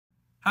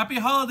Happy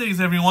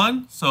holidays,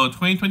 everyone! So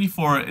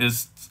 2024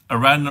 is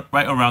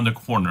right around the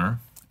corner,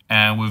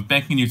 and with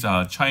banking news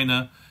out of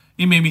China,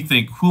 it made me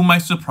think, who might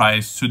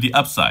surprise to the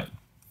upside?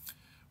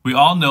 We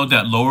all know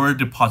that lower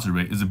deposit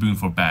rate is a boon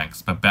for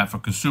banks, but bad for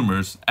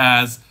consumers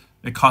as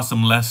it costs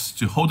them less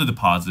to hold the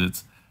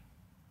deposits.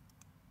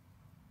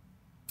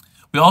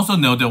 We also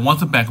know that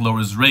once a bank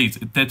lowers rates,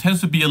 there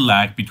tends to be a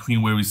lag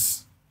between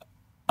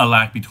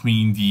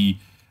the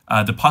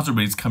deposit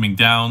rates coming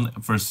down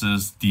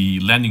versus the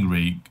lending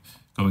rate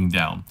going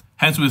down.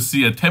 Hence, we'll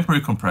see a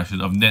temporary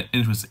compression of net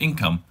interest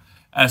income,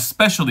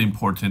 especially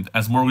important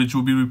as mortgage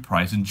will be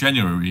repriced in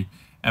January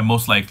and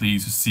most likely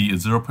to see a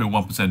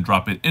 0.1%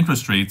 drop in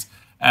interest rates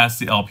as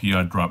the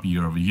LPR drop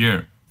year over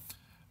year.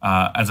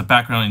 As a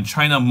background, in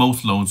China,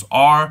 most loans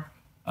are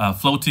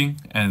floating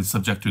and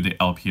subject to the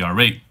LPR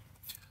rate.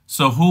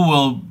 So who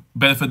will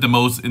benefit the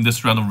most in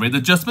this round of rate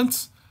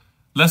adjustments?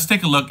 Let's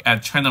take a look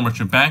at China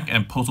Merchant Bank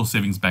and Postal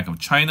Savings Bank of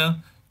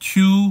China,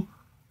 two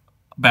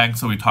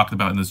banks that we talked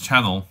about in this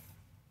channel.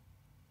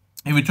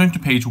 If we turn to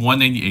page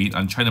 198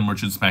 on China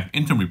Merchants Bank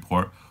interim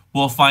report,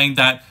 we'll find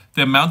that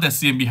the amount that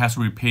CMB has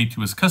to repay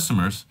to its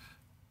customers,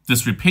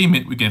 this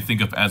repayment we can think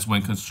of as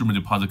when consumer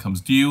deposit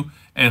comes due,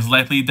 and it's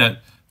likely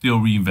that they'll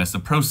reinvest the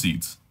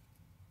proceeds.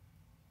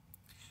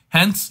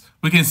 Hence,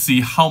 we can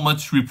see how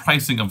much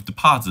repricing of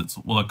deposits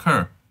will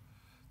occur.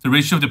 The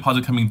ratio of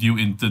deposit coming due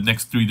in the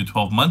next 3 to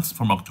 12 months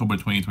from October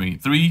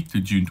 2023 to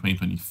June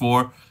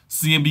 2024,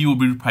 CMB will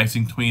be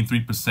repricing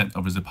 23%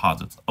 of its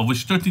deposits, of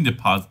which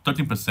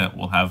 13%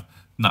 will have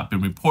not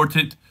been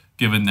reported,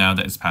 given now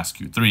that it's past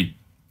Q3.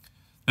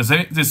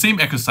 The same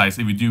exercise,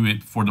 if we do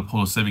it for the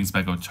Postal Savings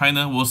Bank of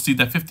China, we'll see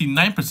that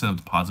 59% of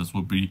deposits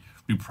will be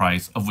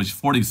repriced, of which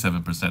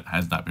 47%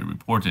 has not been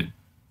reported.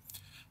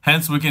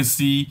 Hence, we can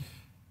see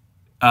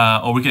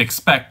we can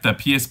expect that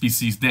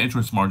PSBC's net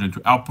interest margin to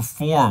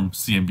outperform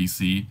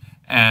CNBC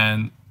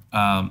and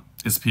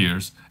its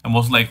peers, and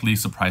most likely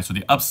surprise to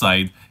the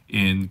upside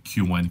in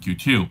Q1 and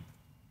Q2.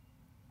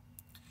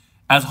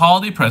 As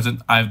holiday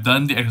present, I've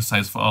done the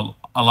exercise for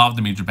a lot of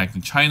the major banks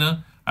in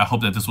China. I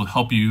hope that this will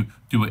help you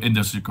do an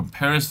industry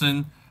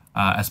comparison,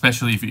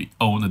 especially if you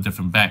own a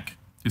different bank,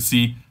 to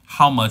see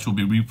how much will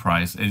be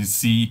repriced and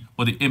see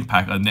what the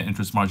impact on net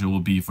interest margin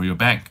will be for your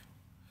bank.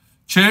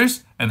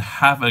 Cheers, and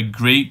have a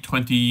great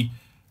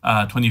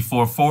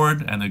 2024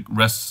 forward and the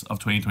rest of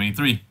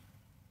 2023.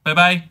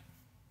 Bye-bye.